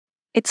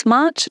It's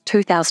March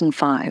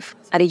 2005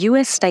 at a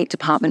US State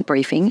Department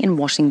briefing in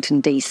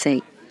Washington,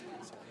 D.C.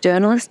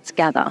 Journalists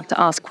gather to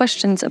ask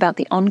questions about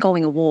the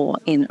ongoing war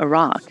in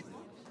Iraq.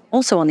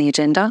 Also on the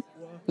agenda,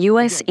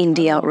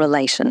 US-India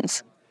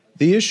relations.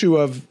 The issue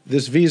of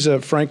this visa,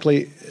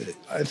 frankly,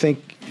 I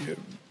think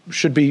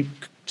should be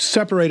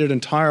separated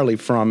entirely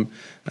from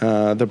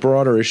the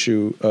broader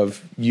issue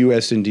of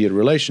U.S.-India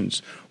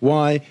relations.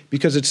 Why?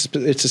 Because it's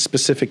a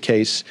specific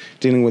case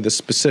dealing with a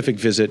specific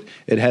visit.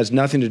 It has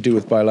nothing to do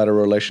with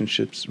bilateral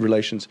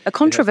relations. A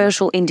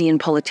controversial Indian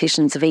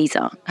politician's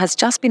visa has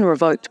just been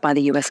revoked by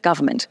the U.S.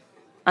 government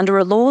under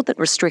a law that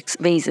restricts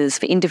visas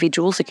for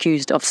individuals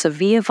accused of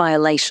severe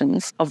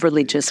violations of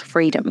religious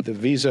freedom. The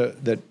visa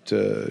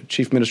that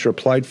Chief Minister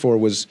applied for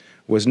was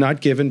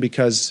not given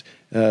because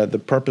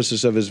the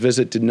purposes of his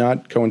visit did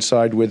not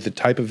coincide with the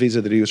type of visa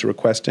that he was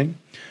requesting.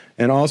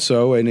 And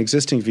also, an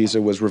existing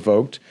visa was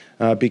revoked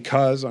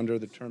because under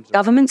the terms of...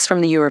 Governments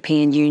from the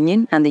European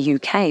Union and the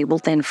UK will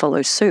then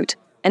follow suit,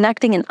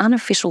 enacting an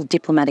unofficial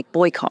diplomatic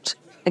boycott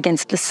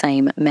against the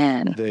same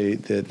man.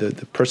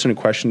 The person in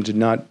question did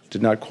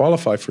not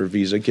qualify for a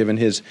visa given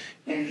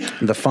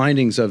the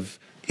findings of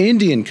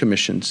Indian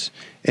commissions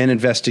in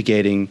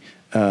investigating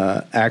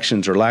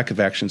actions or lack of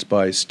actions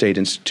by state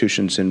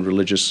institutions in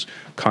religious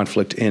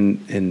conflict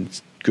in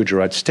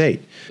Gujarat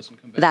state.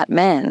 That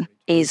man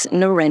is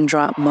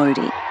Narendra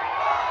Modi.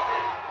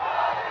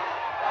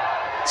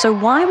 So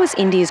why was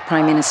India's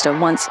Prime Minister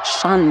once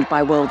shunned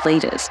by world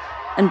leaders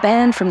and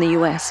banned from the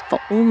US for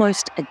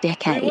almost a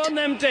decade? We want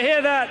them to hear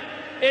that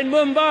in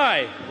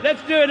Mumbai.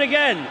 Let's do it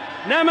again.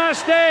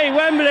 Namaste,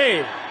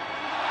 Wembley.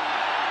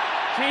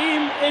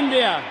 Team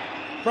India,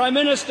 Prime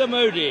Minister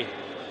Modi.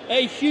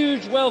 A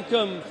huge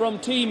welcome from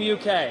Team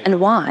UK. And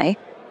why,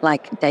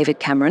 like David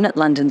Cameron at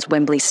London's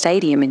Wembley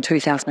Stadium in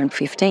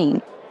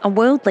 2015, are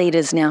world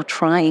leaders now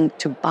trying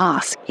to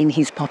bask in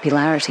his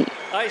popularity?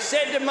 I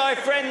said to my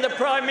friend, the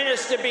Prime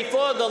Minister,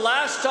 before, the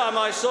last time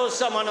I saw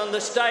someone on the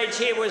stage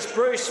here was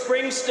Bruce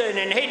Springsteen,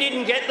 and he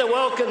didn't get the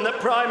welcome that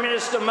Prime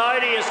Minister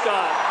Modi has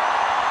got.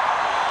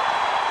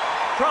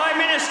 Prime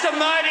Minister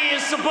Modi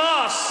is the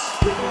boss.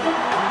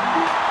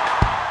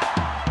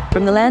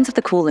 From the lands of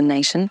the Kulin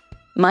Nation,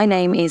 my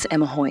name is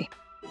Emma Hoy.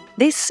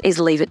 This is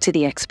Leave It to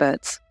the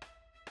Experts.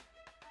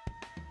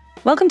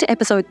 Welcome to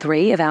episode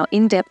 3 of our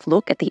in-depth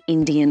look at the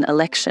Indian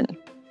election.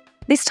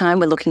 This time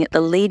we're looking at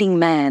the leading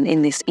man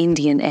in this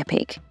Indian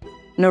epic,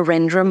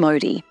 Narendra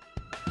Modi.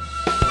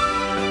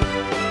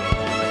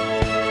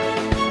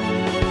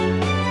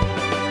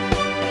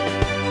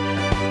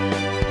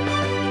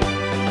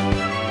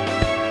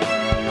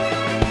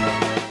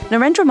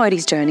 Narendra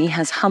Modi's journey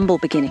has humble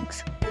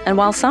beginnings, and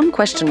while some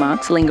question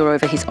marks linger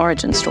over his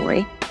origin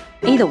story,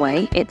 either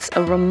way, it's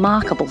a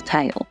remarkable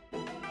tale.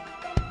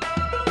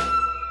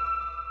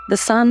 The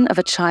son of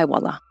a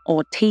chaiwala,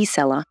 or tea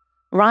seller,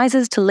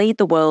 rises to lead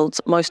the world's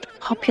most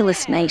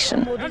populous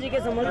nation. This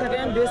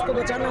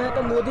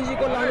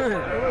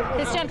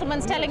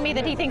gentleman's telling me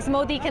that he thinks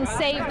Modi can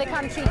save the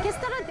country.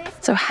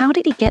 So how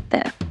did he get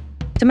there?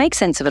 To make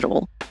sense of it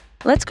all,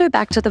 let's go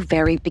back to the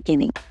very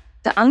beginning,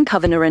 to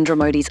uncover Narendra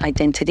Modi's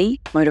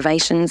identity,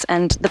 motivations,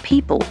 and the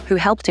people who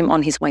helped him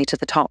on his way to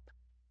the top.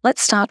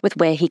 Let's start with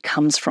where he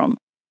comes from.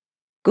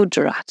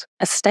 Gujarat,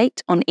 a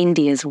state on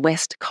India's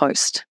west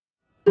coast.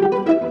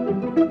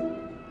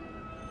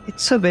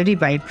 It's a very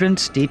vibrant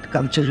state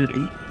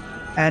culturally,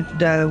 and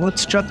what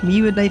struck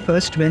me when I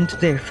first went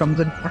there from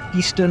the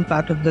northeastern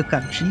part of the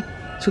country,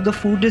 so the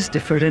food is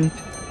different,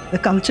 the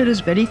culture is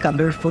very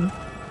colorful,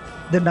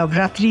 the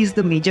Navratri is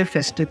the major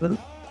festival,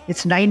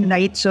 it's 9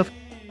 nights of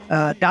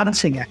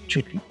dancing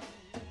actually.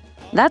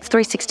 That's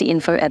 360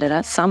 Info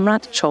editor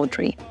Samrat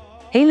Choudhury.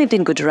 He lived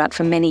in Gujarat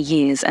for many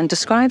years and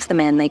describes the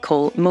man they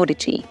call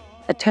Modiji,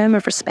 a term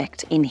of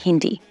respect in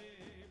Hindi.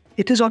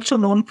 It is also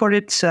known for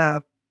its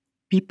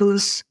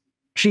people's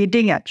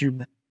trading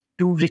acumen.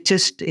 2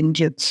 richest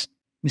Indians,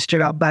 Mr.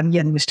 Ambani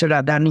and Mr.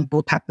 Adani,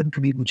 both happen to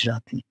be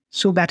Gujarati.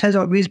 So that has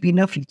always been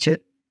a feature.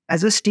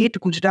 As a state,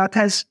 Gujarat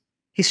has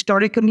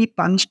historically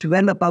punched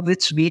well above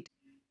its weight,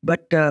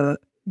 but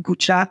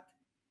Gujarat,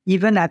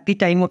 even at the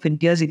time of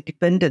India's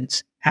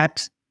independence,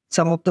 had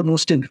some of the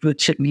most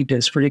influential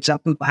leaders. For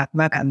example,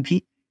 Mahatma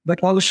Gandhi, but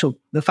also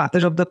the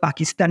father of the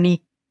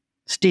Pakistani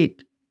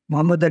state,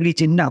 Muhammad Ali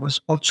Jinnah,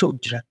 was also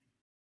Gujarati.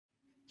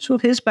 So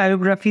his several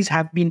biographies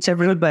have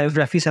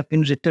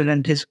been written,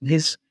 and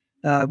his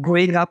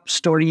growing up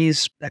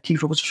stories that he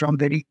rose from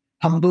very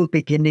humble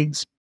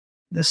beginnings.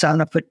 The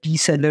son of a tea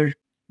seller,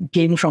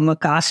 came from a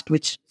caste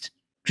which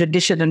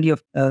traditionally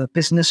of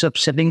business of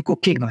selling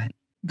cooking oil.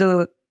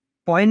 The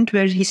point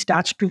where he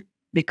starts to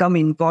become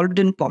involved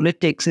in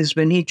politics is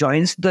when he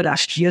joins the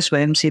Rashtriya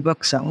Swayamsevak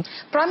Sangh.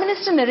 Prime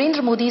Minister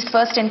Narendra Modi's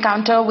first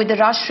encounter with the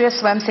Rashtriya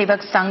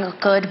Swayamsevak Sangh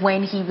occurred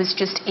when he was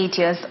just 8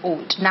 years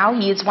old. Now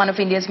he is one of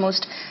India's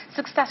most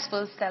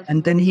successful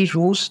And then he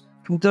rose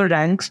through the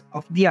ranks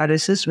of the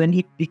RSS when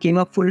he became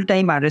a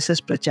full-time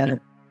RSS pracharak.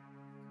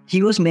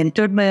 He was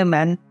mentored by a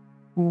man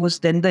who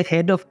was then the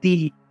head of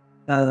the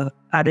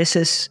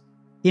RSS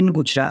in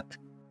Gujarat,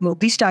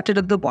 Modi started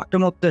at the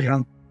bottom of the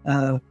rung,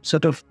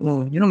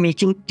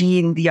 making tea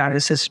in the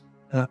RSS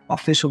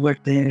office over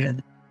there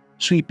and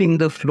sweeping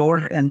the floor.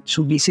 And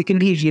so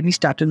basically he really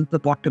started at the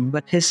bottom.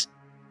 But his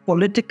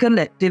political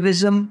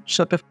activism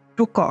sort of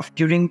took off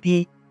during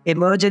the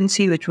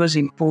emergency which was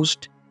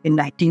imposed in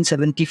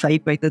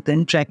 1975 by the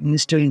then Prime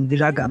Minister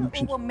Indira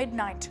Gandhi. Over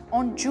midnight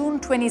on June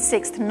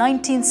 26,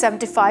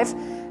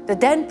 1975, the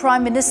then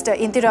Prime Minister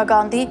Indira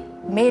Gandhi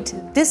made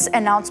this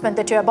announcement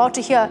that you're about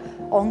to hear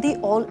on the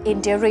All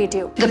India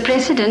Radio. The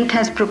President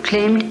has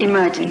proclaimed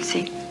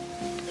emergency.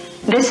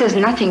 This is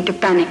nothing to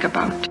panic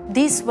about.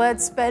 These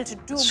words spelled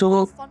doom.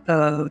 So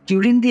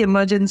during the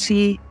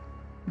emergency,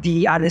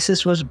 the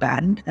RSS was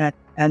banned,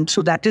 and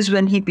so that is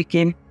when he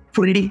became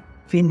fully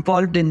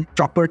involved in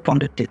proper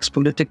politics,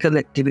 political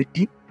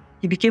activity.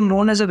 He became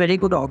known as a very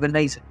good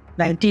organizer.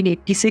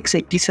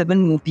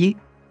 1986-87, Modi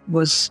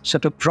was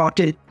sort of brought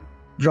into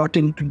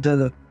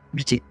the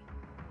BJP.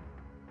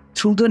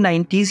 Through the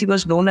 90s, he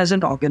was known as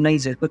an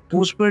organizer, but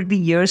those were the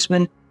years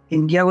when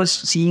India was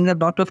seeing a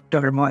lot of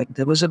turmoil.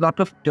 There was a lot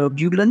of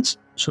turbulence,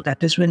 so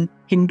that is when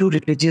Hindu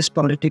religious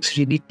politics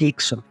really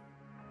takes off.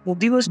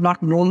 Modi was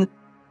not known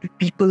to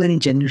people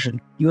in general.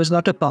 He was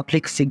not a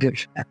public figure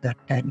at that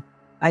time.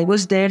 I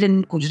was there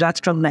in Gujarat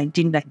from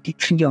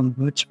 1993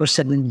 onwards for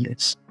 7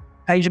 years.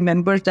 I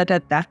remember that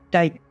at that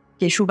time,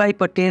 Keshubhai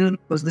Patel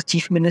was the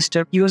chief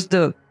minister. He was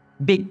the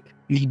big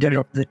leader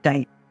of the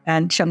time.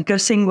 And Shankar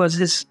Singh was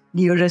his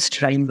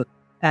nearest rival.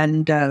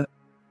 And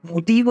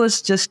Modi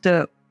was just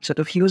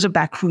he was a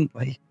backroom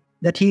boy.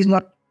 That he's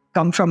not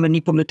come from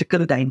any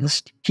political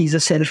dynasty. He's a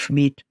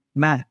self-made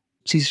man.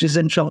 He's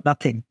risen from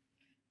nothing.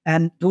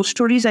 And those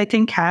stories, I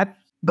think, have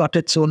got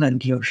its own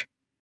allure.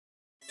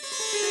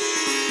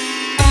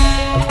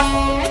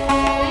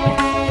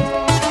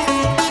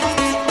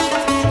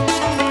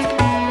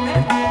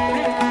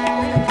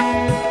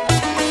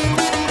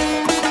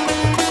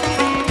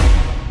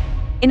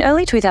 In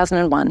early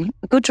 2001,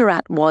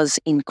 Gujarat was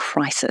in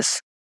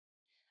crisis.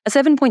 A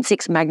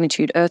 7.6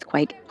 magnitude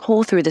earthquake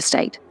tore through the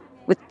state,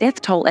 with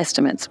death toll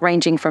estimates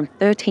ranging from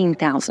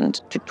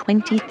 13,000 to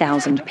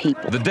 20,000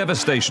 people. The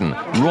devastation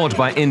wrought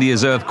by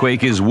India's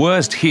earthquake is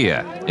worst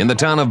here, in the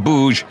town of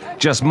Bhuj,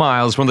 just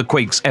miles from the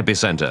quake's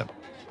epicenter.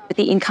 With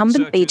the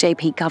incumbent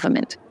BJP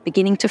government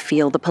beginning to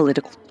feel the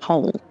political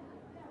toll.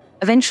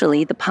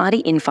 Eventually, the party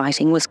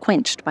infighting was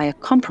quenched by a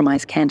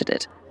compromise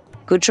candidate,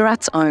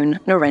 Gujarat's own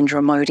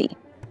Narendra Modi.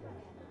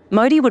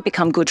 Modi would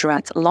become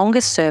Gujarat's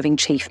longest-serving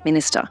chief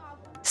minister,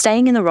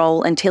 staying in the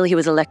role until he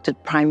was elected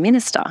prime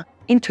minister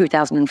in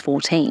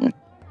 2014.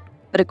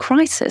 But a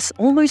crisis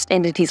almost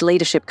ended his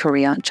leadership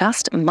career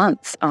just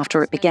months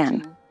after it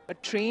began. A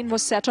train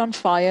was set on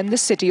fire in the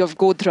city of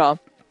Godhra.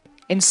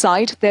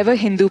 Inside, there were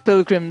Hindu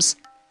pilgrims.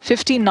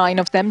 59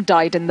 of them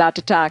died in that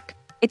attack.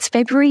 It's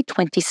February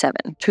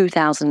 27,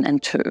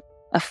 2002.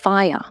 A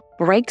fire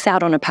breaks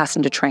out on a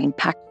passenger train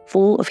packed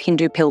full of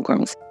Hindu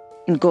pilgrims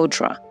in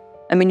Godhra,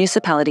 a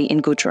municipality in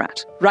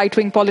Gujarat.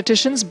 Right-wing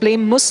politicians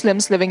blame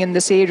Muslims living in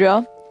this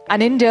area,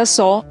 and India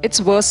saw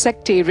its worst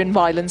sectarian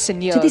violence in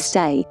years. To this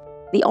day,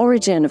 the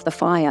origin of the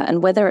fire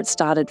and whether it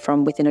started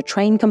from within a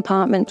train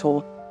compartment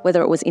or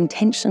whether it was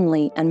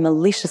intentionally and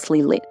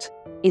maliciously lit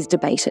is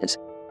debated.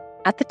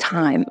 At the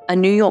time, a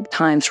New York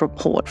Times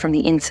report from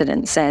the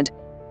incident said,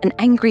 an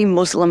angry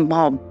Muslim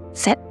mob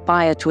set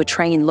fire to a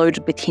train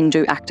loaded with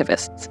Hindu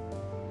activists.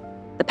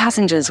 The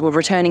passengers were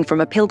returning from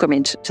a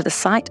pilgrimage to the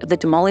site of the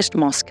demolished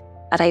mosque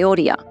at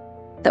Ayodhya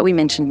that we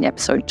mentioned in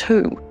episode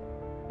 2.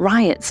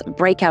 Riots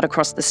break out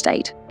across the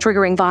state,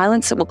 triggering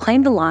violence that will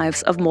claim the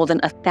lives of more than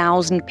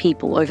 1,000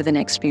 people over the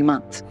next few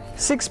months.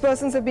 6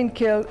 persons have been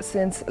killed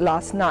since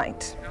last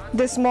night.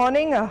 This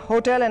morning, a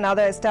hotel and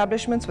other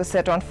establishments were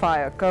set on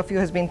fire. Curfew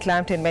has been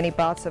clamped in many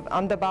parts of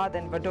Ahmedabad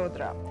and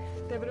Vadodara.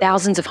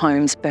 Thousands of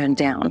homes burned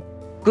down.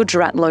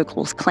 Gujarat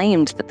locals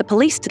claimed that the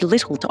police did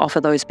little to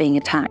offer those being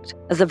attacked,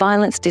 as the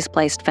violence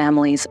displaced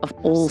families of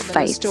all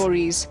faiths.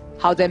 Stories,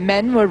 how their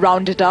men were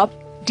rounded up,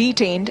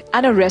 detained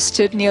and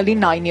arrested nearly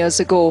 9 years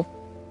ago.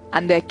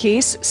 And their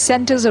case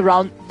centres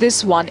around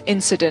this one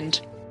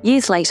incident.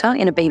 Years later,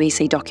 in a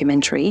BBC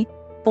documentary,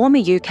 former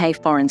UK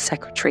Foreign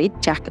Secretary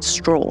Jack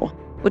Straw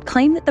would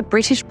claim that the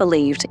British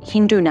believed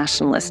Hindu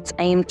nationalists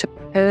aimed to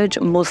purge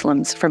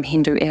Muslims from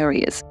Hindu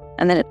areas,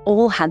 and that it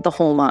all had the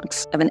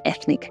hallmarks of an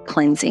ethnic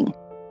cleansing.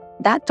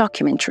 That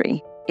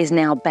documentary is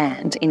now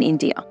banned in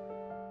India.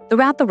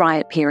 Throughout the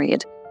riot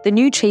period, the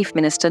new Chief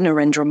Minister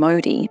Narendra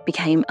Modi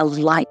became a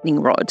lightning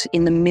rod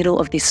in the middle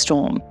of this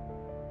storm.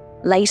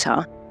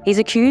 Later, he's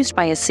accused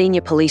by a senior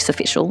police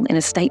official in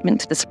a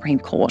statement to the Supreme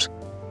Court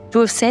to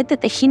have said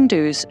that the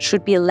Hindus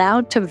should be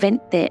allowed to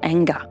vent their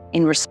anger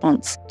in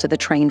response to the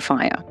train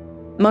fire.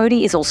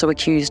 Modi is also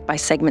accused by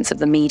segments of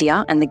the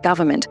media and the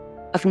government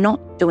of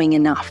not doing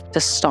enough to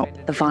stop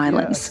the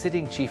violence.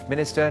 Sitting Chief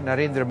Minister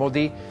Narendra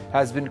Modi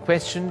has been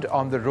questioned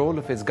on the role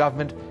of his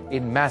government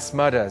in mass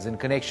murders in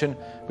connection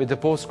with the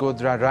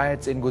post-Godhra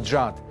riots in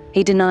Gujarat.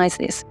 He denies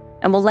this,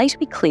 and will later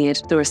be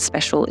cleared through a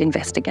special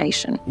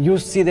investigation. You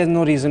see there's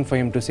no reason for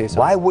him to say sorry.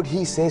 Why would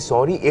he say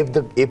sorry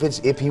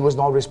if he was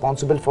not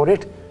responsible for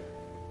it?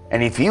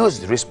 And if he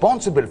was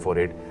responsible for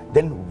it,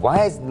 then why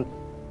has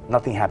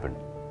nothing happened?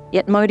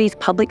 Yet Modi's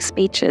public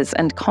speeches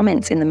and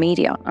comments in the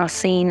media are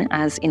seen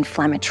as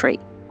inflammatory.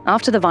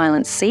 After the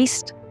violence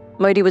ceased,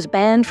 Modi was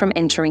banned from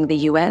entering the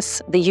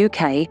US, the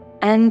UK,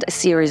 and a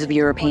series of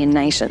European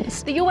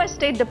nations. The US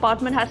State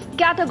Department has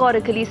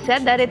categorically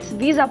said that its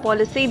visa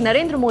policy in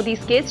Narendra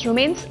Modi's case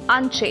remains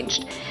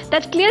unchanged.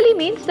 That clearly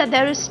means that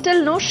there is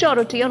still no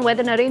surety on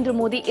whether Narendra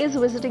Modi is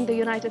visiting the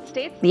United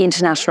States. The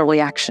international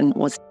reaction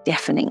was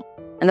deafening,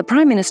 and the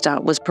Prime Minister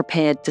was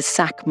prepared to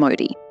sack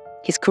Modi.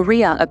 His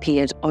career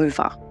appeared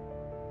over.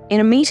 In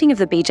a meeting of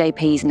the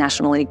BJP's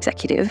national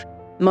executive,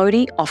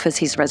 Modi offers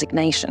his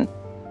resignation.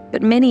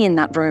 But many in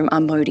that room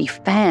are Modi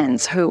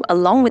fans who,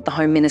 along with the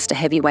Home Minister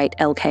heavyweight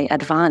LK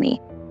Advani,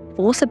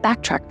 force a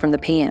backtrack from the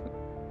PM.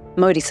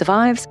 Modi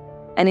survives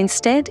and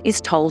instead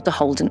is told to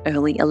hold an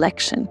early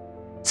election.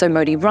 So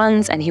Modi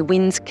runs and he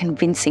wins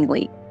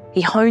convincingly.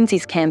 He hones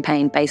his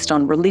campaign based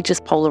on religious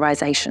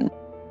polarisation,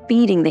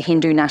 feeding the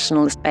Hindu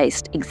nationalist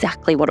base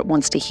exactly what it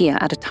wants to hear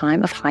at a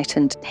time of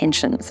heightened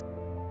tensions.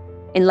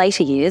 In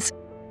later years,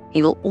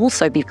 he will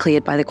also be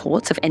cleared by the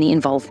courts of any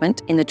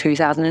involvement in the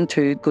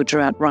 2002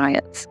 Gujarat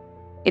riots.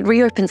 It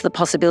reopens the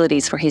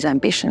possibilities for his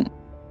ambition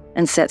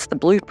and sets the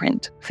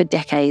blueprint for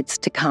decades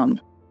to come.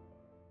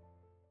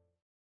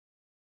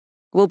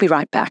 We'll be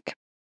right back.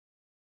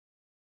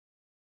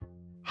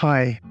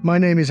 Hi, my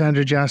name is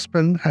Andrew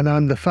Jaspin and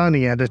I'm the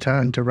founding editor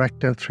and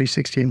director of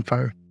 360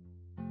 Info.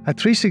 At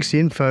 360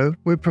 Info,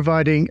 we're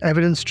providing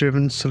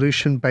evidence-driven,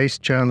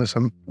 solution-based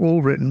journalism,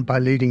 all written by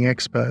leading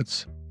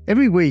experts.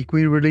 Every week,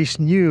 we release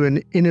new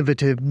and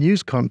innovative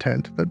news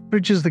content that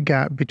bridges the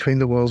gap between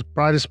the world's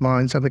brightest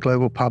minds and the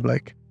global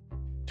public.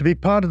 To be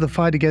part of the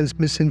fight against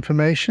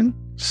misinformation,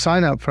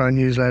 sign up for our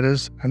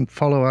newsletters and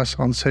follow us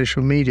on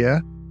social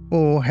media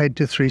or head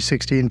to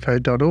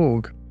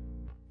 360info.org.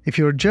 If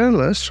you're a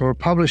journalist or a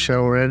publisher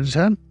or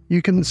editor,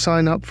 you can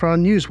sign up for our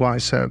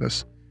Newswire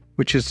service,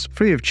 which is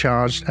free of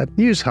charge at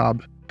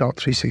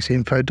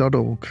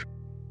newshub.360info.org.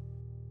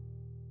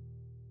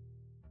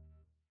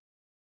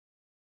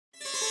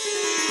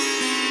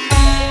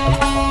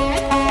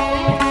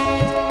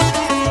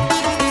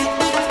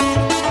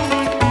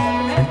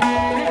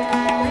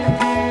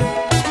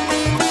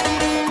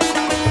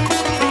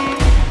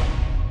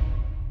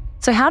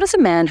 So how does a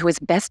man who is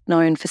best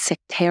known for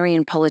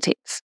sectarian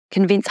politics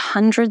convince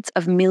hundreds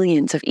of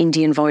millions of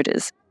Indian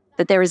voters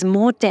that there is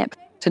more depth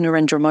to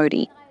Narendra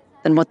Modi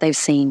than what they've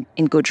seen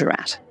in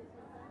Gujarat?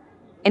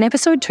 In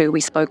episode 2, we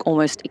spoke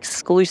almost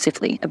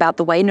exclusively about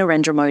the way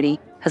Narendra Modi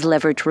has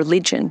leveraged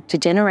religion to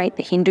generate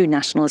the Hindu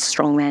nationalist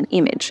strongman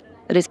image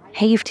that has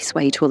paved his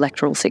way to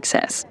electoral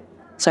success.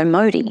 So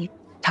Modi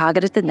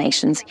targeted the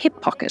nation's hip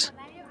pocket,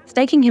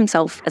 staking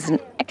himself as an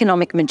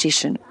economic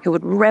magician who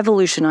would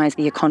revolutionise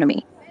the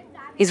economy.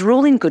 His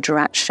rule in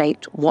Gujarat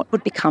shaped what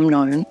would become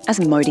known as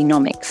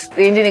Modinomics.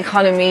 The Indian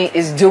economy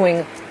is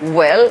doing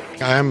well.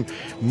 I am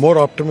more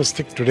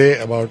optimistic today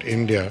about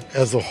India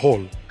as a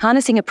whole.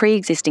 Harnessing a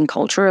pre-existing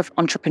culture of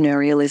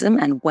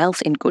entrepreneurialism and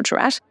wealth in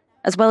Gujarat,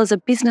 as well as a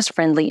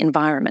business-friendly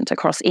environment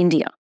across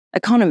India,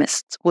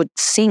 economists would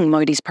sing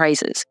Modi's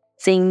praises,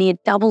 seeing near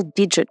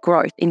double-digit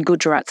growth in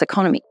Gujarat's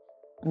economy,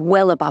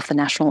 well above the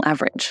national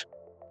average.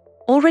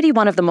 Already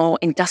one of the more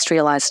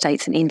industrialised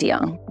states in India,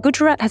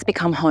 Gujarat has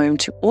become home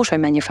to auto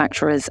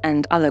manufacturers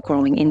and other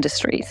growing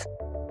industries.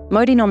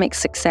 Modinomics'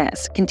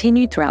 success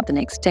continued throughout the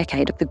next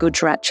decade of the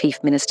Gujarat Chief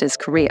Minister's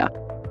career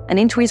and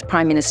into his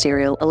prime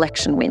ministerial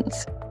election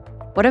wins.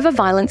 Whatever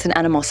violence and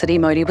animosity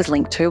Modi was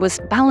linked to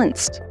was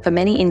balanced for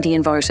many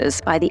Indian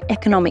voters by the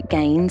economic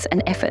gains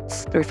and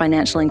efforts through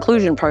financial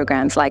inclusion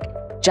programs like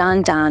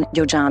Jan Dhan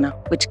Yojana,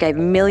 which gave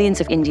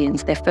millions of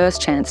Indians their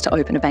first chance to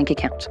open a bank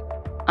account.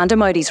 Under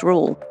Modi's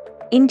rule,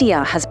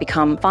 India has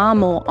become far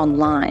more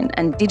online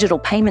and digital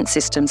payment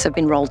systems have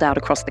been rolled out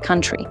across the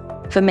country.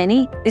 For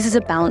many, this is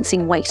a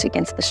balancing weight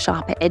against the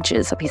sharper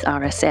edges of his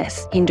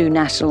RSS, Hindu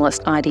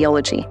nationalist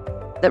ideology,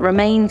 that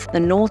remains the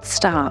North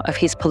Star of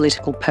his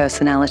political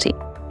personality.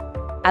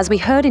 As we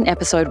heard in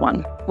episode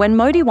 1, when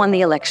Modi won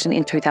the election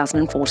in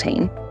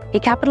 2014, he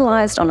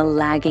capitalised on a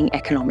lagging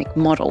economic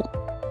model.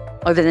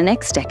 Over the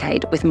next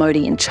decade, with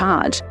Modi in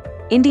charge,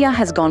 India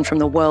has gone from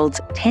the world's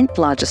 10th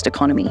largest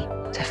economy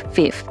to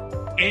 5th.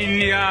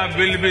 India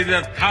will be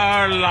the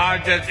 3rd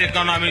largest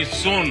economy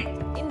soon.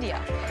 India,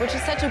 which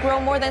is set to grow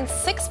more than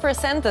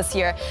 6% this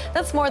year.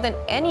 That's more than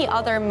any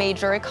other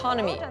major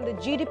economy. And the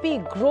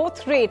GDP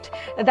growth rate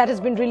that has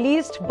been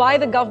released by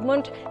the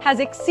government has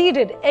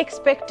exceeded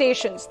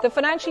expectations. The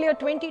financial year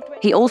 2020.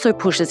 He also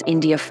pushes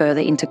India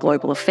further into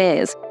global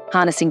affairs,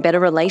 harnessing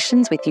better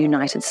relations with the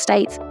United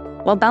States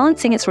while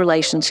balancing its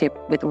relationship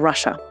with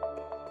Russia.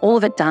 All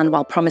of it done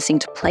while promising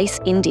to place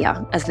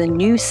India as the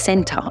new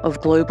centre of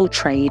global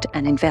trade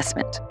and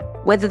investment.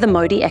 Whether the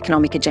Modi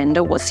economic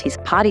agenda was his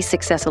party's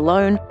success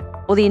alone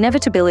or the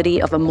inevitability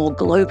of a more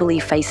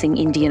globally facing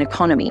Indian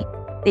economy,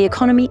 the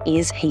economy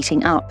is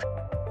heating up.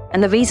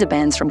 and the visa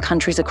bans from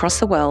countries across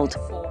the world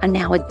are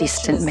now a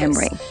distant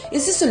memory.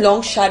 Is this a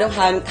long shadow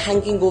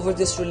hanging over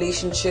this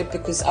relationship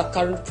because our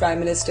current Prime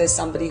Minister is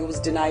somebody who was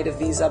denied a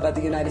visa by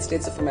the United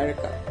States of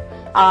America?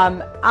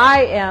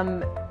 I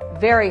am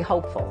very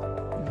hopeful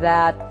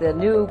that the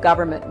new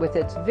government, with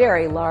its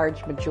very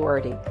large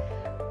majority,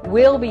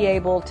 will be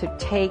able to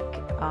take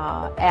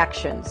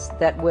actions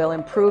that will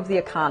improve the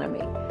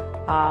economy,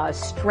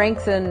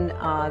 strengthen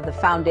the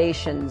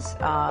foundations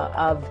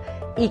of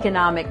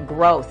economic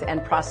growth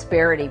and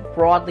prosperity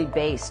broadly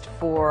based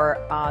for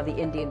the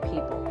Indian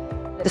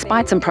people.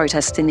 Despite some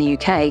protests in the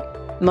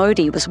UK,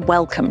 Modi was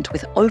welcomed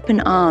with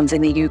open arms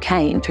in the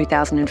UK in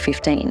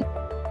 2015.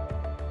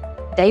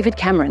 David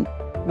Cameron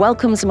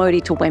welcomes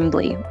Modi to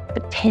Wembley for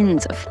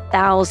tens of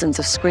thousands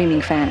of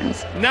screaming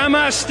fans.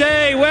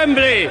 Namaste,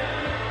 Wembley!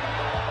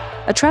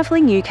 A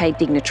travelling UK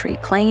dignitary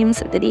claims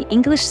that the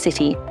English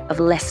city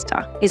of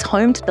Leicester is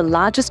home to the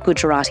largest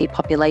Gujarati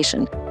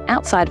population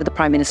outside of the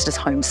Prime Minister's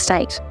home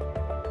state.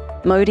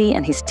 Modi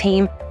and his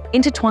team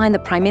intertwine the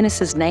Prime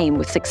Minister's name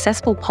with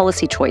successful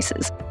policy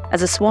choices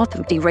as a swath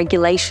of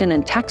deregulation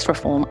and tax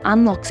reform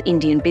unlocks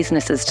Indian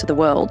businesses to the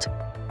world.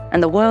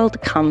 And the world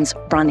comes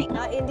running.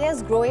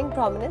 India's growing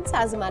prominence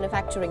as a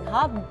manufacturing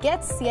hub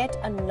gets yet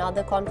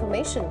another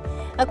confirmation.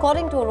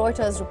 According to a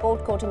Reuters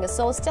report quoting a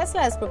source,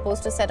 Tesla has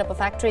proposed to set up a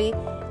factory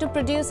to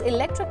produce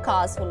electric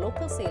cars for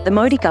local sales. The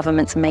Modi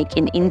government's Make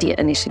in India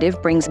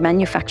initiative brings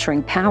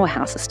manufacturing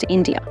powerhouses to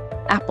India.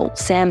 Apple,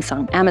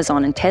 Samsung,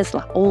 Amazon and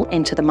Tesla all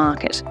enter the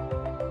market.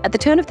 At the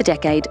turn of the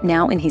decade,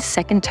 now in his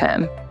second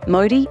term,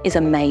 Modi is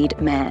a made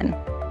man.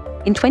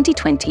 In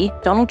 2020,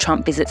 Donald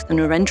Trump visits the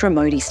Narendra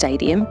Modi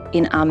Stadium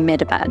in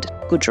Ahmedabad,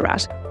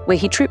 Gujarat, where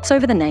he trips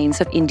over the names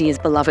of India's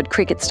beloved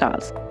cricket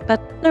stars.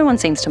 But no one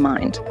seems to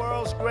mind. The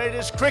world's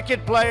greatest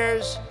cricket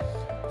players,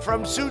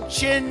 from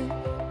Sachin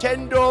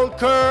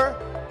Tendulkar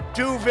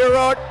to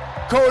Virat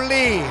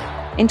Kohli.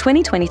 In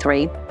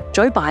 2023,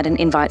 Joe Biden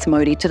invites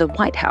Modi to the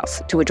White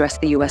House to address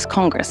the US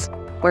Congress,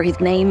 where his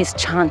name is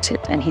chanted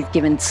and he's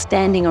given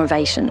standing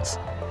ovations.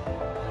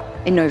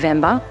 In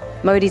November,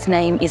 Modi's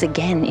name is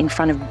again in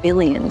front of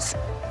billions.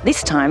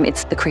 This time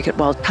it's the Cricket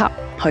World Cup,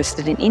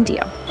 hosted in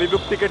India. We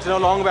booked tickets a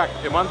month back,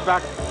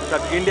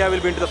 that India will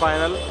be into the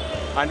final.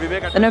 And we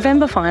make The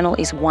November final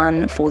is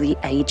one for the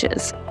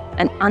ages.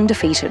 An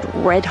undefeated,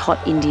 red-hot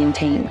Indian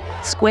team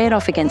squared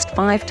off against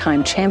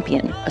five-time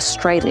champion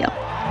Australia.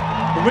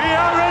 We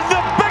are in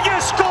the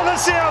biggest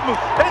coliseum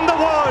in the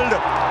world.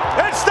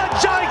 It's the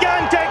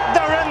gigantic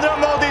Narendra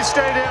Modi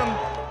Stadium.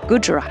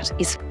 Gujarat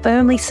is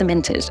firmly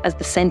cemented as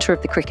the centre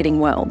of the cricketing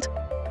world.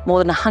 More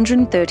than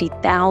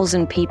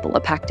 130,000 people are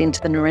packed into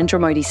the Narendra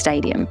Modi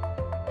Stadium,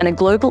 and a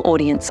global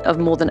audience of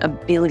more than 1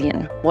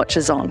 billion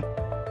watches on.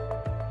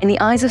 In the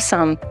eyes of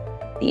some,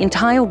 the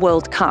entire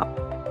World Cup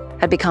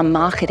had become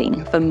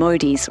marketing for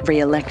Modi's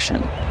re-election.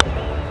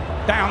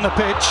 Down the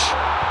pitch,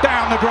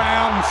 down the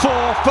ground,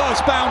 for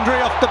first boundary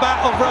off the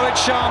bat of Rohit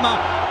Sharma.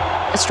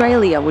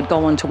 Australia would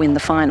go on to win the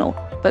final,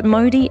 but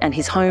Modi and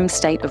his home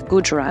state of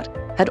Gujarat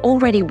had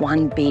already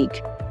won big.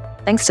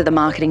 Thanks to the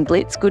marketing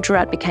blitz,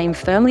 Gujarat became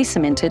firmly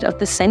cemented as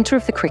the centre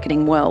of the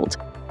cricketing world,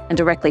 and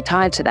directly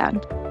tied to that,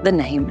 the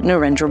name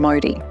Narendra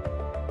Modi.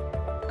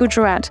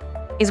 Gujarat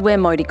is where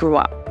Modi grew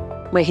up,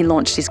 where he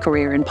launched his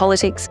career in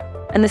politics,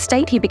 and the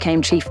state he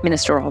became Chief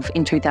Minister of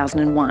in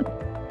 2001.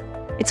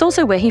 It's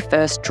also where he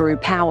first drew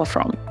power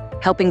from,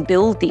 helping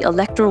build the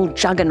electoral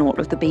juggernaut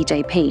of the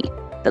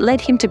BJP that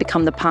led him to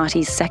become the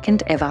party's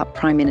second ever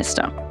Prime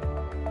Minister.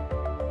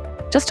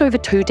 Just over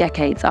 2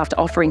 decades after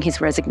offering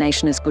his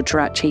resignation as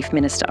Gujarat Chief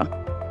Minister,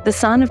 the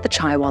son of the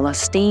Chaiwala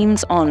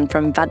steams on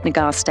from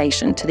Vadnagar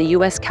Station to the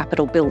US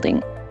Capitol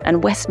building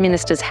and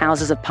Westminster's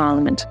Houses of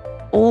Parliament,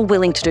 all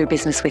willing to do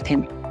business with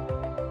him.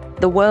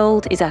 The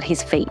world is at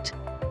his feet,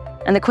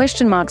 and the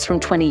question marks from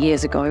 20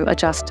 years ago are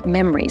just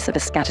memories of a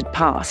scattered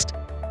past,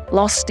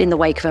 lost in the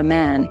wake of a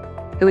man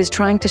who is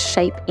trying to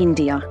shape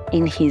India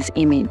in his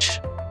image.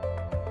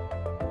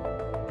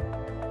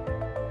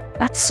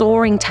 That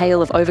soaring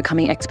tale of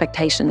overcoming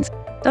expectations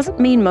doesn't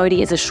mean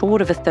Modi is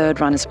assured of a third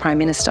run as Prime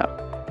Minister.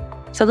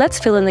 So let's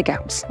fill in the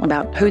gaps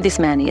about who this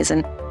man is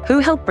and who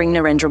helped bring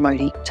Narendra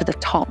Modi to the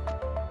top.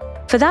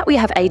 For that, we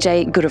have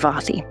Ajay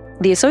Gudavarthy,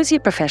 the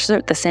Associate Professor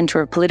at the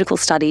Centre of Political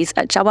Studies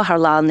at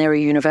Jawaharlal Nehru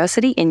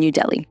University in New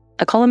Delhi,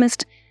 a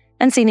columnist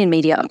and seen in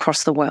media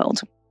across the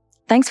world.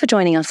 Thanks for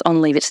joining us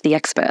on Leave It to the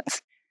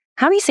Experts.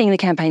 How are you seeing the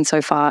campaign so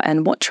far,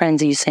 and what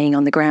trends are you seeing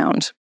on the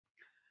ground?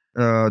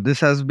 This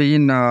has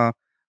been,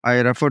 I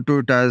refer to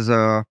it as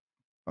a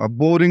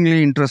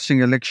boringly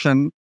interesting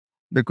election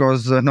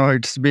because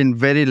it's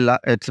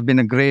been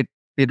a great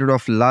period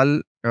of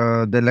lull.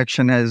 The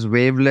election is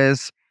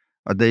waveless.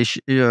 The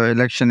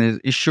election is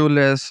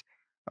issueless.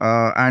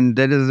 And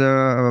there is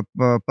a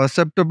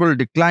perceptible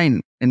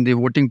decline in the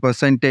voting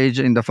percentage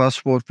in the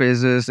first 4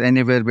 phases,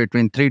 anywhere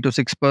between 3 to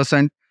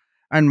 6%.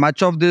 And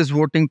much of this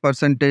voting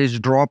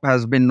percentage drop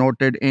has been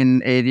noted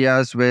in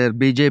areas where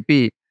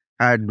BJP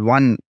had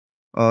won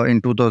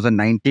in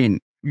 2019.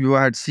 You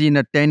had seen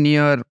a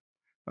 10-year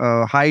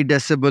high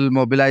decibel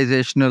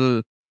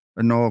mobilizational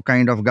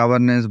kind of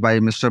governance by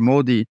Mr.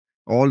 Modi.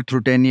 All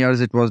through 10 years,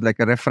 it was like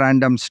a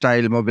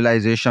referendum-style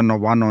mobilization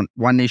of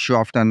one issue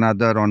after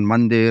another on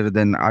Mandir,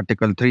 then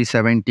Article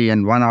 370,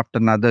 and one after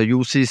another,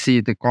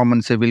 UCC, the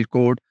Common Civil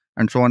Code,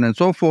 and so on and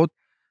so forth.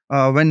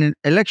 When an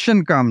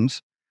election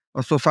comes,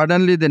 so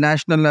suddenly the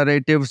national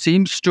narrative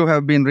seems to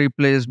have been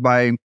replaced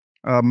by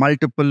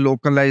multiple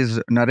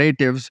localized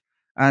narratives,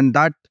 and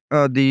that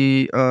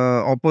the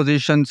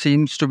opposition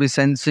seems to be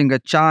sensing a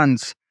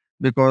chance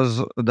because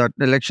the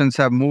elections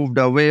have moved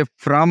away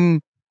from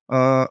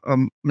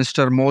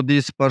Mr.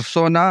 Modi's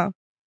persona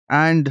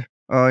and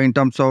in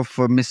terms of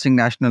missing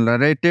national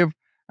narrative.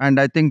 And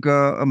I think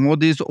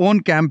Modi's own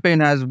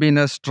campaign has been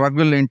a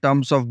struggle in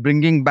terms of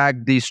bringing back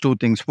these two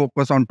things,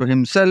 focus onto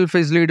himself,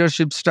 his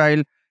leadership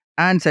style,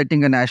 and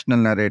setting a national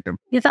narrative.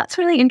 Yeah, that's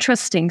really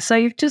interesting. So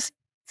you've just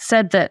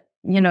said that,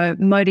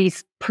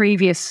 Modi's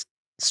previous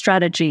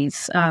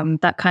strategies,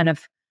 that kind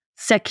of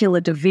secular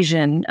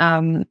division,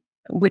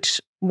 which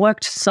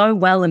worked so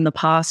well in the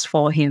past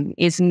for him,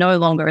 is no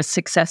longer as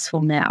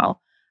successful now.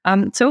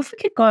 So if we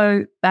could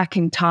go back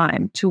in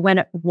time to when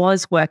it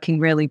was working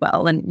really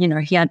well, and,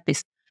 he had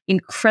this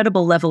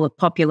incredible level of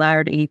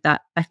popularity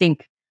that I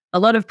think a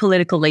lot of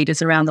political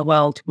leaders around the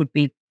world would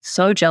be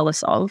so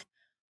jealous of.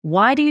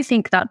 Why do you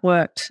think that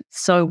worked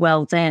so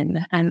well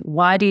then? And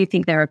why do you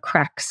think there are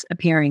cracks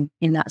appearing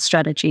in that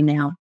strategy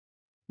now?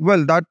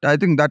 Well, I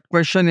think that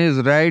question is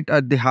right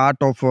at the heart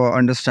of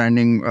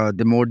understanding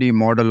the Modi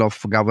model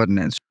of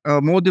governance.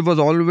 Modi was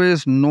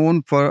always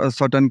known for a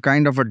certain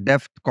kind of a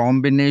deft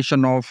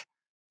combination of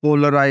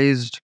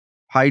polarized,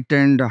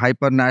 heightened,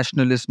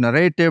 hyper-nationalist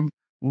narrative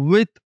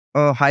with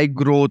a high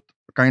growth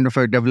kind of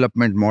a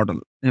development model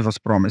he was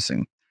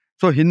promising.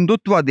 So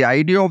Hindutva, the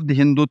idea of the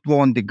Hindutva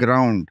on the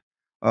ground,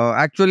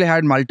 actually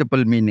had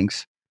multiple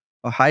meanings.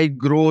 A high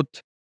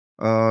growth,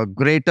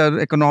 greater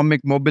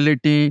economic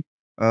mobility,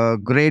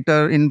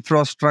 greater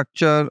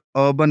infrastructure,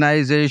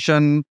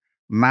 urbanization,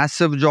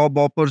 massive job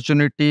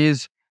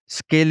opportunities,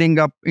 scaling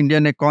up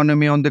Indian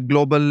economy on the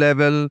global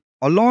level,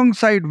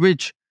 alongside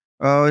which,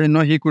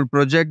 he could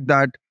project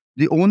that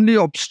the only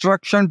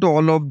obstruction to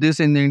all of this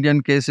in the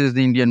Indian case is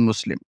the Indian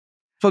Muslim.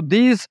 So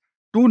these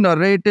two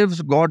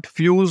narratives got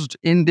fused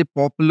in the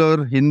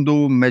popular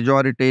Hindu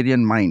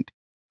majoritarian mind.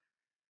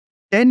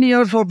 10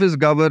 years of his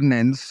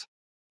governance,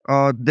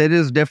 there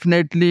is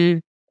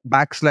definitely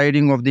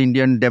backsliding of the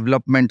Indian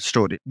development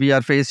story. We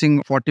are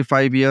facing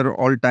 45-year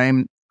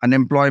all-time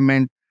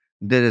unemployment.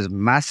 There is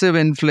massive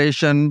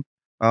inflation.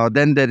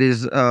 Then there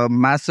is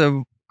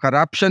massive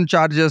corruption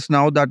charges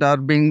now that are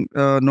being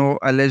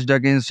alleged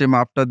against him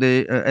after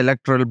the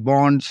electoral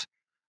bonds.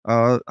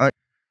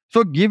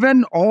 So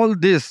given all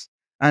this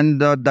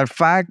and the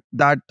fact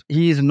that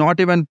he is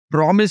not even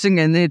promising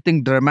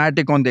anything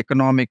dramatic on the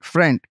economic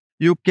front,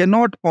 you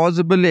cannot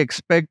possibly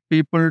expect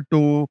people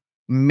to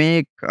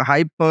make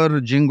hyper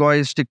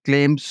jingoistic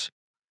claims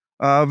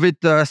with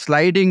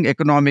sliding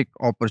economic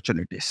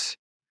opportunities.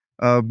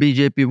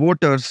 BJP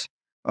voters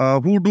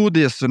who do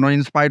this,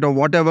 in spite of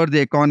whatever the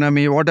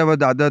economy, whatever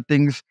the other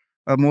things,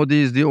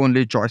 Modi is the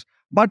only choice.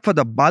 But for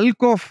the bulk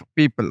of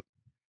people,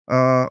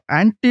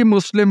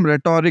 anti-Muslim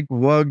rhetoric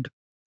worked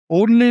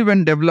only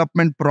when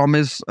development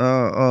promise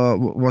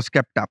was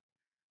kept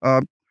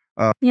up.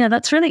 Yeah,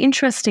 that's really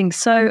interesting.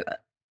 So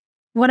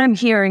what I'm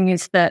hearing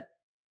is that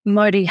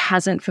Modi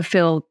hasn't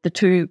fulfilled the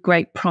two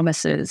great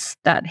promises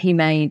that he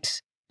made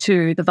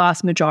to the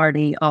vast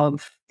majority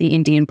of the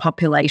Indian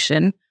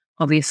population,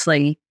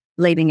 obviously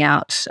leaving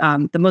out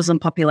the Muslim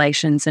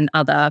populations and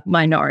other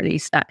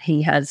minorities that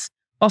he has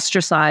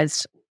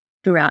ostracized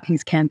throughout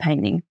his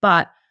campaigning.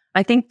 But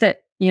I think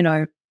that,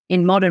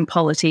 in modern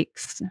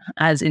politics,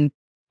 as in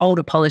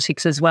older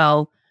politics as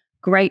well,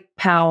 great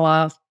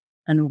power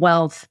and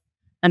wealth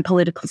and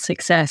political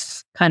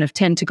success kind of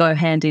tend to go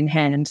hand in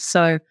hand.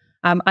 So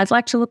I'd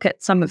like to look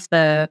at some of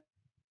the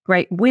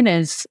great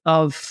winners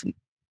of,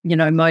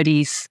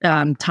 Modi's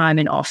time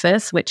in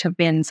office, which have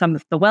been some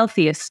of the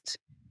wealthiest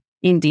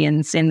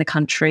Indians in the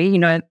country.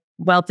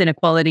 Wealth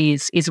inequality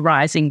is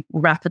rising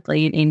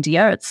rapidly in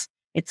India.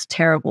 It's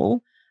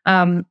terrible.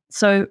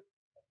 So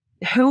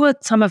who are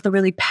some of the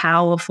really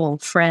powerful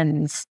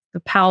friends, the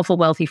powerful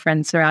wealthy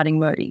friends surrounding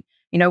Modi?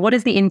 What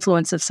is the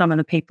influence of some of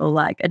the people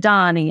like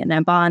Adani and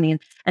Ambani,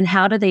 and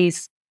how do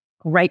these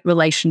great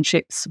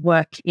relationships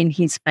work in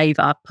his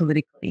favor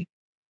politically?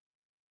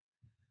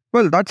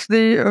 Well, that's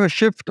the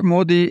shift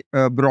Modi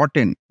brought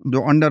in.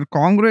 Under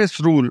Congress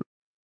rule,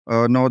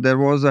 there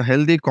was a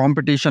healthy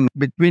competition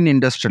between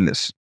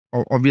industrialists.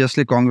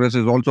 Obviously, Congress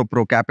is also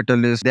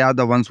pro-capitalist. They are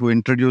the ones who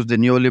introduced the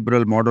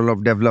neoliberal model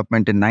of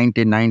development in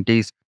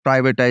 1990s,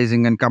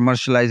 privatizing and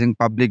commercializing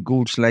public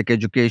goods like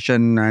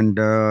education and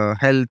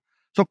health.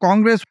 So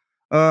Congress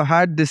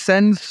had the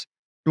sense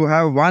to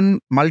have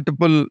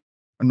multiple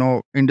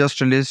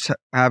industrialists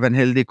have a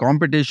healthy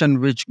competition,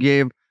 which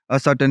gave a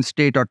certain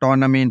state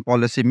autonomy in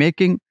policy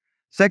making.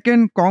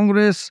 Second,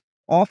 Congress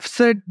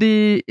offset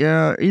the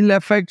ill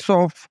effects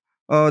of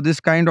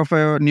this kind of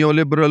a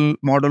neoliberal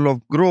model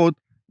of growth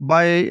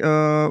by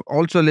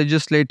also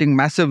legislating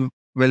massive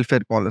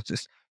welfare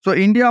policies. So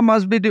India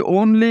must be the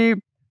only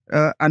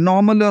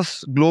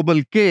anomalous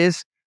global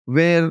case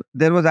where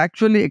there was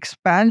actually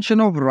expansion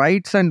of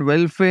rights and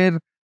welfare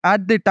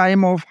at the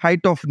time of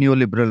height of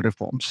neoliberal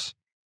reforms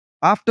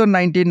after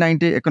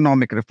 1990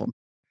 economic reform.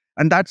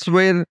 And that's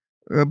where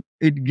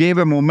it gave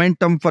a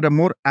momentum for a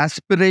more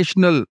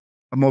aspirational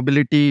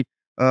mobility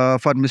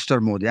for Mr.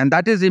 Modi. And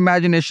that is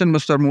imagination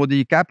Mr.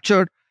 Modi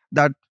captured,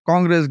 that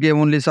Congress gave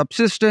only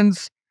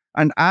subsistence,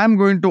 and I'm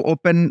going to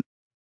open,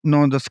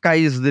 the sky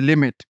is the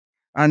limit.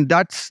 And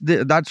that's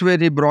where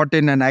he brought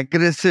in an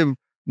aggressive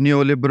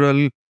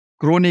neoliberal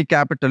crony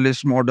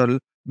capitalist model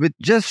with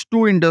just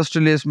two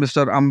industrialists,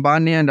 Mr.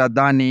 Ambani and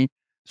Adani.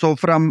 So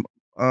from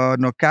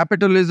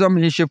capitalism,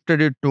 he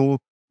shifted it to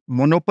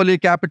monopoly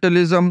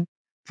capitalism.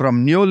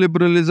 From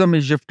neoliberalism,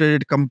 he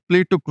shifted it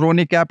complete to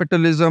crony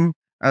capitalism.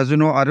 As you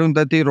know,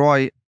 Arundhati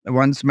Roy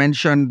once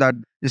mentioned that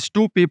these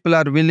two people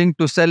are willing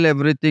to sell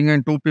everything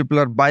and two people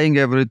are buying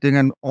everything,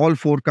 and all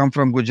four come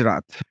from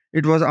Gujarat.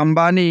 It was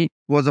Ambani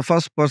who was the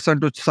first person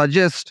to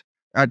suggest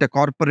at a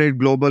corporate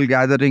global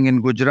gathering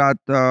in Gujarat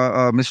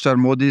Mr.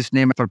 Modi's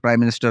name for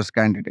Prime Minister's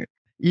candidate.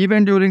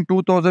 Even during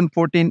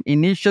 2014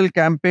 initial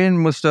campaign,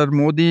 Mr.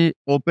 Modi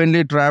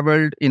openly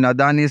traveled in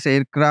Adani's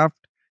aircraft.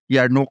 He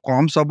had no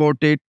qualms about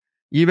it.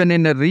 Even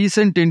in a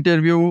recent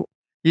interview,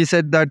 he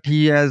said that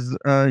he is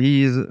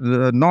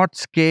not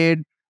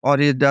scared, or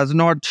he does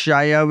not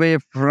shy away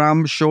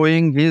from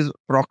showing his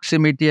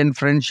proximity and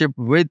friendship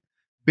with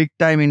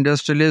big-time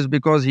industrialists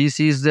because he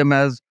sees them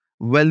as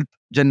wealth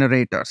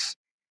generators.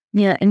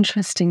 Yeah,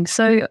 interesting.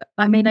 So,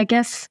 I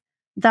guess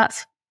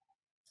it's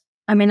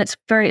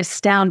very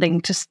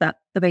astounding just that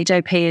the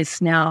BJP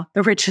is now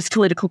the richest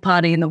political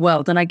party in the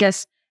world. And I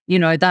guess,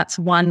 that's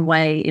one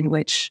way in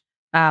which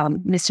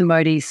Mr.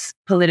 Modi's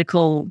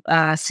political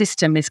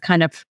system is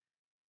kind of,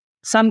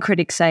 some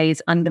critics say,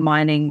 is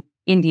undermining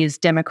India's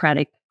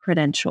democratic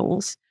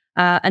credentials.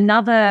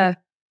 Another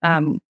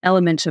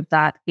element of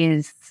that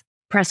is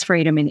press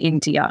freedom in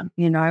India.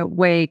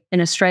 We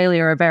in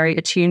Australia are very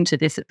attuned to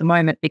this at the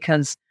moment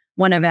because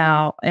one of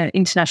our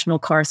international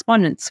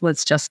correspondents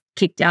was just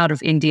kicked out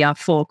of India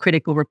for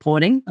critical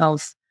reporting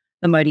of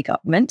the Modi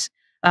government.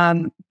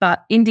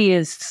 But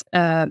India's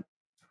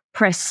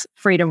press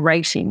freedom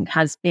rating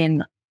has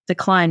been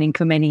declining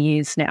for many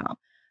years now.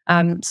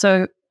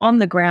 So on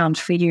the ground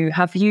for you,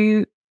 have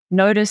you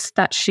noticed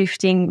that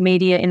shifting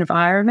media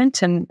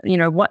environment, and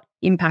what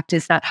impact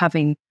is that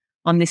having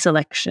on this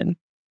election?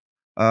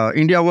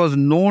 India was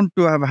known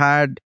to have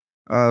had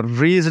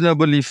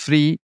reasonably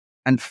free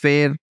and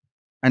fair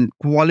and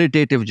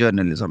qualitative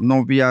journalism.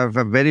 Now we have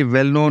a very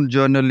well-known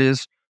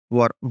journalists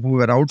who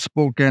were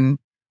outspoken.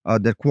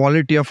 Their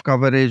quality of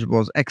coverage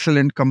was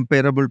excellent,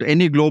 comparable to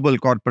any global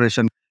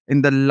corporation.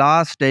 In the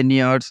last 10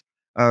 years,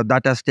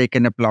 that has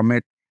taken a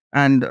plummet,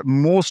 and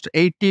most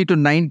 80 to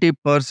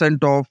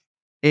 90% of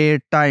air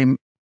time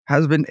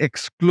has been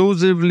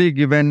exclusively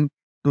given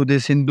to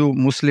this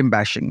Hindu-Muslim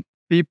bashing.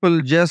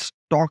 People just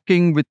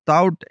talking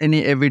without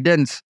any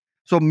evidence.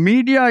 So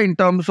media, in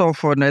terms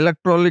of an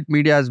electronic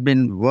media, has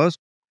been worse.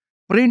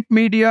 Print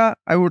media,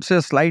 I would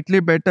say, slightly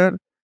better.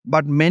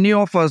 But many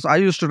of us, I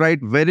used to write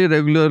very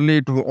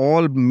regularly to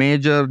all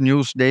major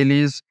news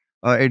dailies,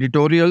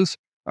 editorials,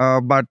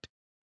 but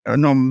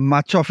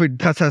much of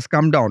it has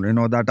come down.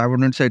 That I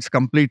wouldn't say it's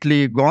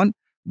completely gone,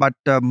 but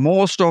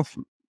most of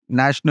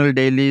national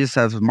dailies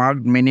have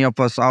marked many of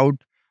us out.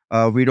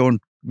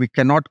 We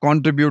cannot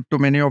contribute to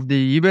many of the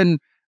even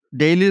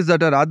dailies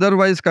that are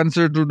otherwise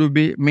considered to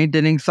be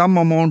maintaining some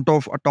amount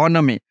of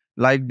autonomy,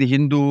 like the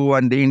Hindu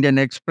and the Indian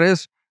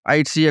Express.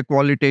 I'd see a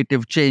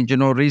qualitative change.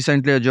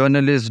 Recently a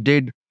journalist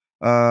did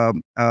a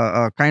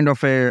kind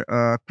of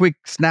a quick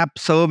snap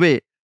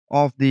survey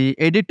of the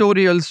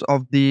editorials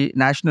of the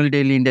National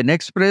Daily Indian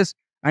Express,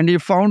 and he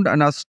found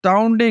an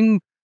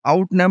astounding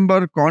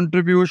outnumber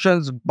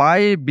contributions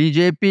by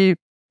BJP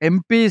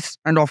MPs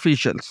and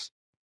officials.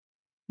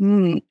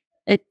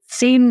 It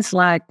seems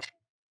like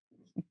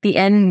the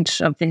end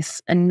of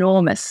this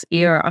enormous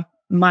era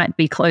might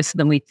be closer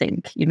than we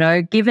think,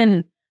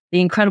 given the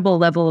incredible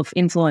level of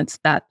influence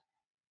that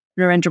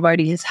Narendra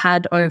Modi has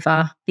had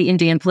over the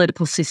Indian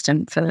political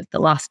system for the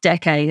last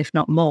decade, if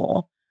not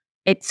more.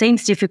 It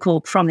seems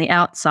difficult from the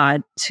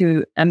outside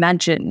to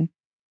imagine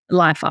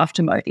life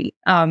after Modi.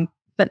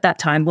 But that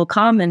time will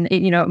come, and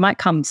it might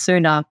come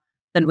sooner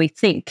than we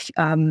think.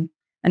 I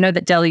know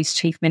that Delhi's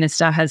chief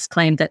minister has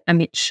claimed that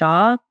Amit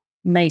Shah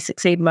may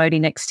succeed Modi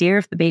next year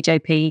if the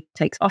BJP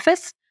takes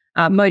office.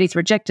 Modi's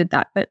rejected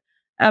that. But,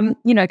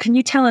 can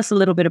you tell us a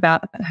little bit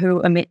about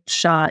who Amit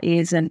Shah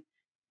is, and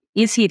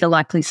is he the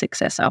likely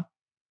successor?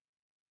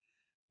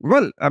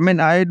 Well,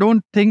 I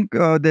don't think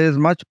there is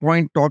much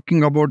point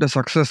talking about a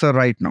successor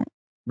right now,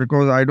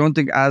 because I don't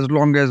think as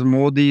long as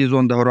Modi is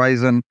on the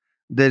horizon,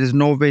 there is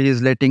no way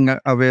he's letting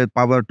away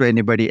power to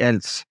anybody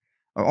else.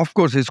 Of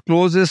course, his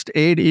closest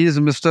aide is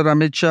Mr.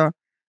 Amit Shah.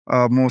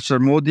 Mr.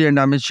 Modi and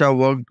Amit Shah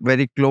worked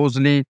very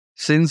closely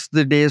since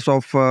the days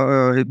of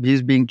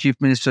his being chief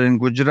minister in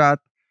Gujarat,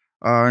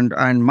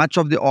 and much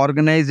of the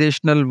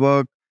organizational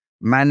work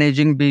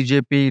managing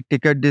BJP,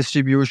 ticket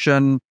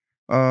distribution,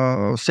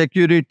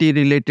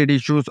 security-related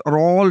issues are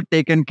all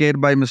taken care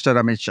by Mr.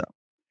 Amit Shah.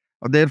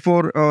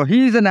 Therefore,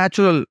 he is a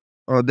natural,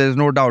 there's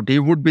no doubt, he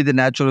would be the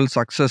natural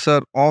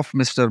successor of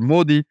Mr.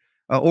 Modi,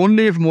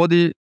 only if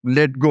Modi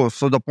let go.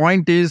 So the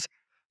point is,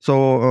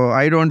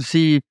 I don't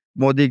see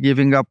Modi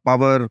giving up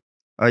power.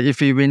 If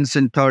he wins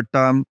in third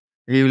term,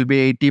 he will be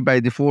 80 by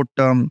the fourth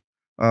term.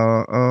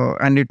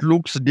 And it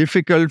looks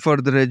difficult for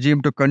the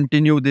regime to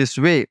continue this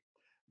way.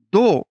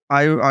 Though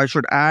I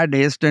should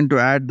hasten to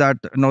add that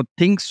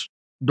things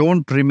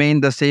don't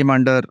remain the same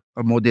under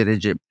a Modi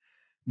regime.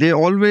 They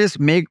always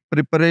make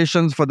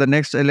preparations for the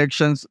next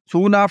elections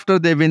soon after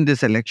they win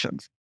these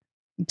elections.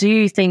 Do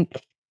you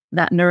think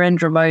that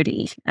Narendra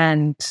Modi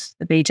and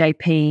the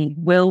BJP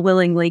will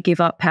willingly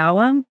give up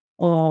power?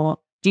 Or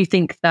do you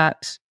think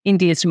that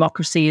India's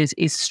democracy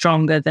is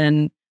stronger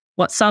than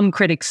what some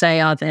critics say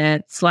are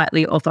their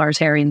slightly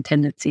authoritarian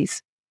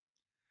tendencies?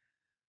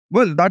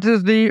 Well, that's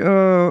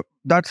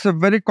a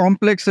very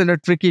complex and a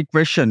tricky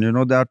question.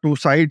 There are two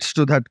sides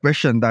to that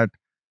question. That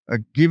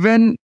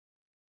given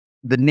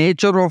the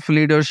nature of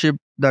leadership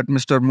that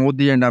Mr.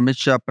 Modi and Amit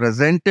Shah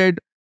presented,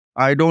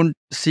 I don't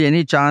see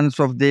any chance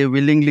of they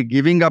willingly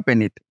giving up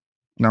anything.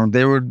 Now,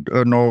 they would,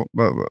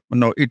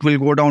 it will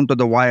go down to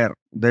the wire.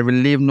 They will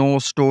leave no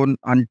stone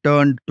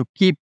unturned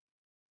to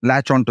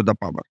latch onto the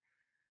power.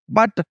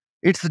 But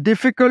it's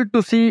difficult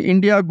to see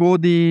India go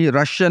the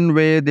Russian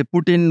way, the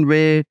Putin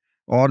way,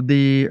 or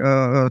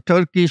the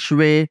Turkish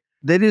way.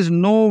 There is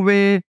no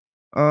way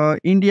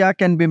India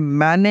can be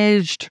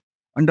managed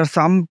under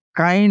some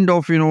kind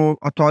of,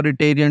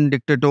 authoritarian,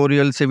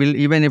 dictatorial, civil,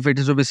 even if it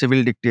is to be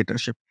civil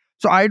dictatorship.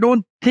 So I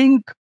don't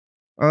think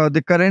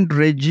the current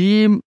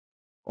regime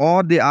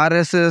or the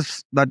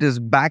RSS that is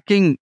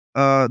backing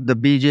the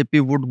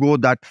BJP would go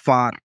that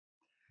far.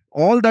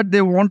 All that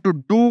they want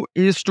to do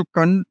is to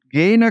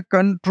gain a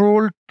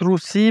control through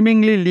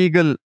seemingly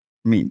legal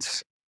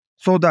means.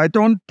 So I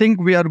don't think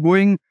we are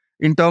going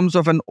in terms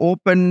of an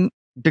open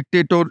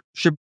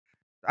dictatorship.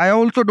 I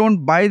also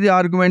don't buy the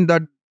argument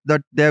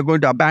that they're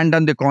going to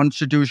abandon the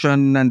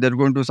constitution and they're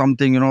going to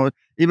something,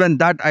 even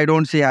that I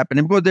don't see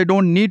happening, because they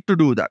don't need to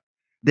do that.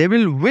 They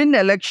will win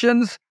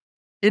elections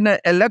in an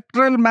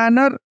electoral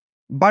manner,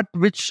 but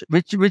which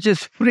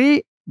is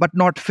free but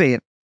not fair.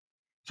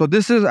 So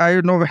this is,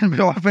 when we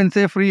often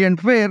say free and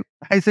fair,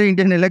 I say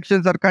Indian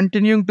elections are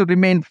continuing to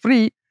remain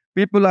free.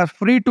 People are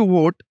free to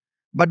vote,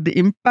 but the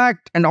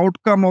impact and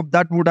outcome of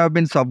that would have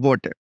been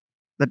subverted.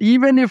 That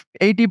even if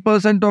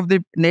 80% of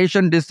the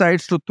nation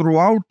decides to throw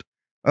out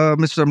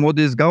Mr.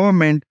 Modi's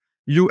government,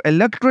 you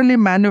electorally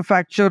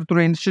manufacture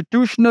through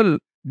institutional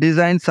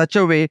design such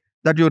a way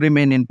that you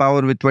remain in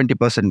power with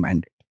 20%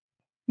 mandate.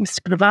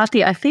 Mr.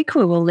 Gudavarthy, I think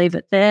we will leave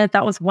it there.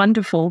 That was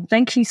wonderful.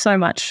 Thank you so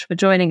much for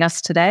joining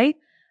us today.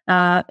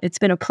 It's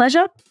been a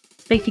pleasure.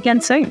 Speak again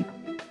soon.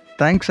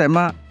 Thanks,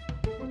 Emma.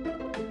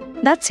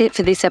 That's it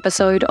for this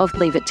episode of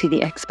Leave It to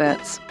the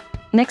Experts.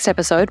 Next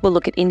episode, we'll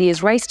look at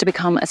India's race to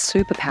become a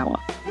superpower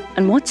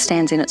and what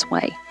stands in its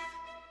way.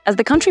 As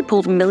the country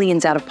pulled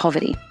millions out of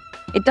poverty,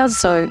 it does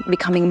so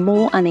becoming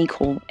more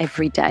unequal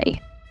every day.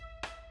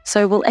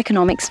 So will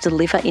economics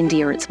deliver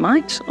India its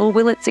might, or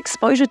will its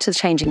exposure to the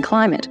changing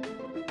climate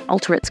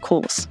alter its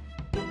course?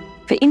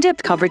 For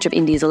in-depth coverage of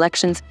India's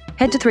elections,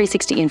 head to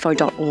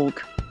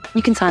 360info.org.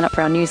 You can sign up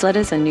for our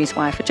newsletters and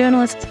Newswire for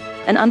journalists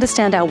and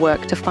understand our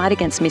work to fight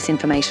against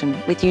misinformation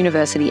with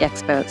university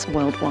experts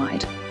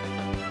worldwide.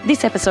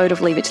 This episode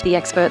of Leave It to the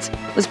Experts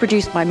was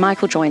produced by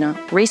Michael Joyner,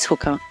 Reese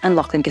Hooker and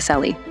Lachlan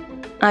Caselli.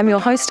 I'm your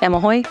host, Emma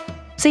Hoy.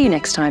 See you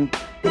next time.